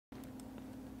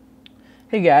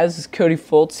Hey guys, it's Cody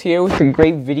Foltz here with a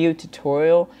great video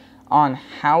tutorial on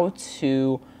how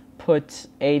to put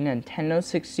a Nintendo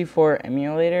 64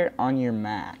 emulator on your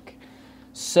Mac.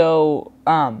 So,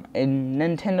 a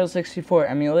Nintendo 64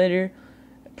 emulator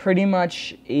pretty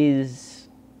much is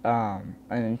a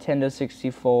Nintendo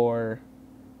 64.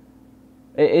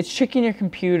 It's tricking your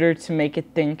computer to make it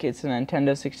think it's a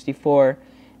Nintendo 64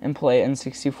 and play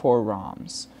N64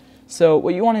 ROMs. So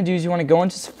what you want to do is you want to go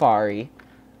into Safari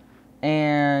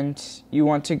and you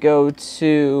want to go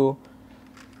to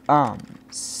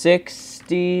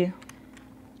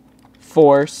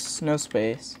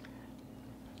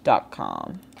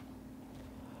 64.com.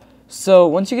 So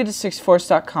once you get to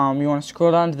 64.com, you want to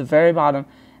scroll down to the very bottom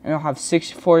and you'll have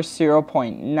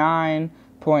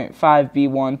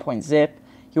 64.9.5b1.zip.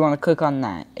 You want to click on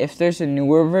that. If there's a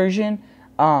newer version,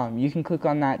 you can click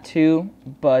on that too,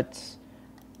 but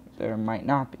there might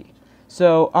not be.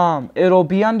 So it'll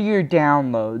be under your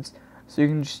downloads, so you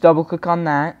can just double click on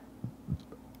that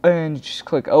and just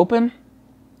click open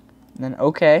and then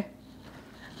OK,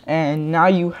 and now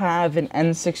you have an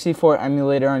N64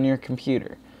 emulator on your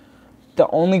computer. The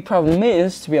only problem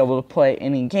is, to be able to play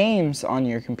any games on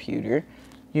your computer,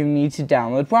 you need to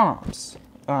download ROMs.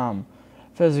 For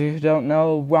those of you who don't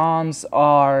know, ROMs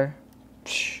are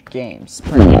games,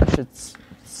 pretty much. It's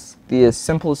the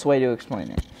simplest way to explain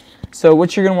it. So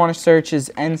what you're going to want to search is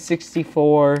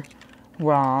N64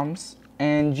 ROMs,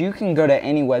 and you can go to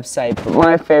any website, but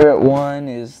my favorite one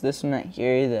is this one right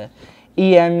here, the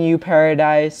EMU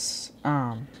Paradise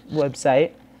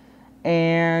website.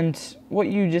 And what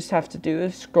you just have to do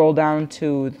is scroll down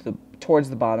to towards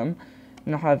the bottom, and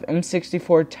you'll have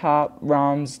M64 top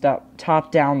ROMs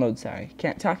top download. Sorry,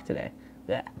 can't talk today.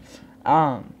 Yeah.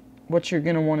 What you're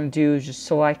going to want to do is just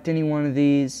select any one of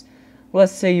these.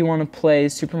 Let's say you want to play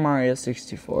Super Mario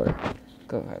 64.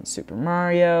 Go ahead, Super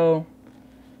Mario.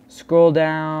 Scroll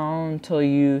down till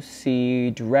you see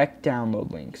direct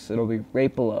download links. It'll be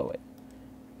right below it.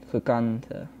 Click on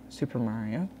the Super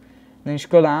Mario. Then you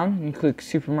scroll down and click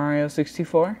Super Mario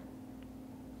 64.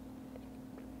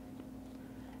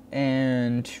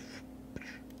 And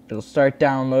it'll start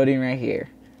downloading right here.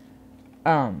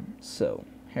 So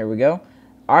here we go.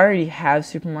 I already have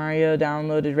Super Mario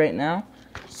downloaded right now.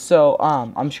 So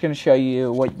I'm just going to show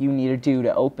you what you need to do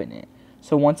to open it.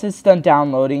 So once it's done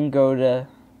downloading, go to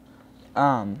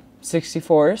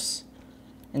 64s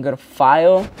and go to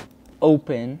File,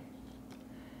 Open,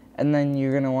 and then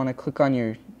you're going to want to click on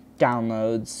your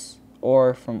downloads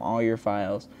or from all your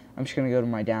files. I'm just going to go to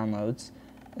my downloads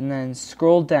and then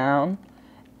scroll down.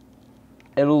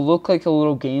 It'll look like a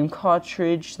little game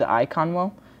cartridge, the icon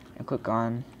will, and click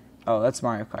on, oh, that's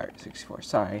Mario Kart 64,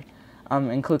 sorry.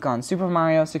 And click on Super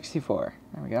Mario 64.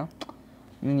 There we go.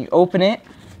 And then you open it.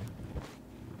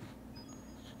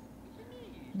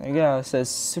 There you go. It says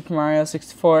Super Mario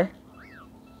 64.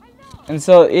 And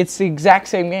so it's the exact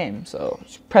same game. So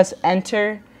just press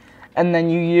enter, and then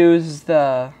you use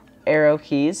the arrow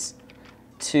keys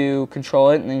to control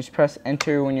it, and then you just press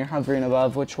enter when you're hovering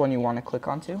above which one you want to click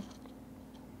onto.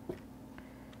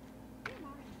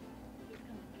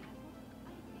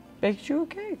 Baked you a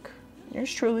cake.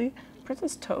 Yours truly,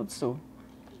 Princess Toadstool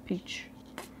Peach.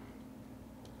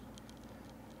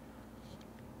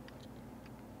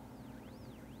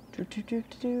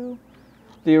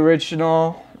 The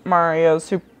original Mario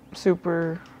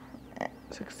Super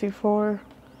 64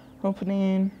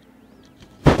 opening.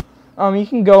 You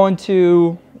can go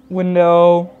into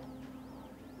Window,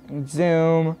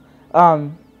 Zoom.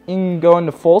 You can go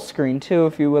into full screen too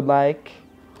if you would like.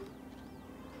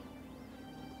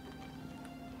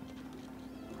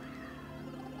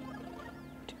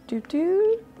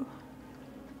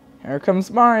 Here comes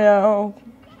Mario.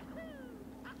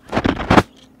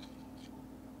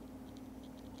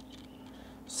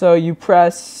 So you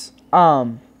press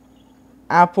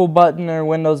Apple button or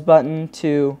Windows button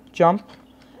to jump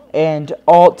and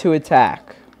Alt to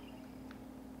attack.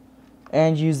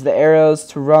 And use the arrows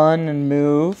to run and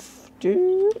move.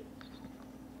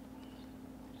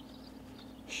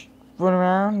 Run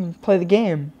around and play the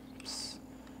game. It's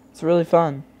really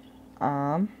fun.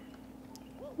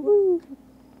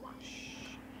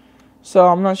 So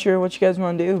I'm not sure what you guys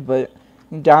want to do, but you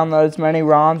can download as many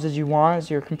ROMs as you want as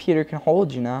your computer can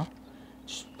hold, you know.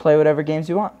 Just play whatever games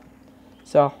you want.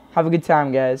 So have a good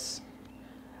time, guys.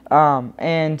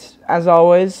 And as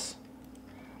always,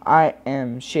 I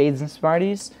am Shades and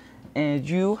Smarties, and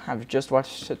you have just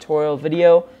watched a tutorial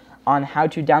video on how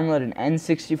to download an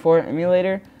N64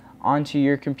 emulator onto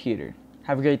your computer.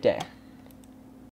 Have a great day.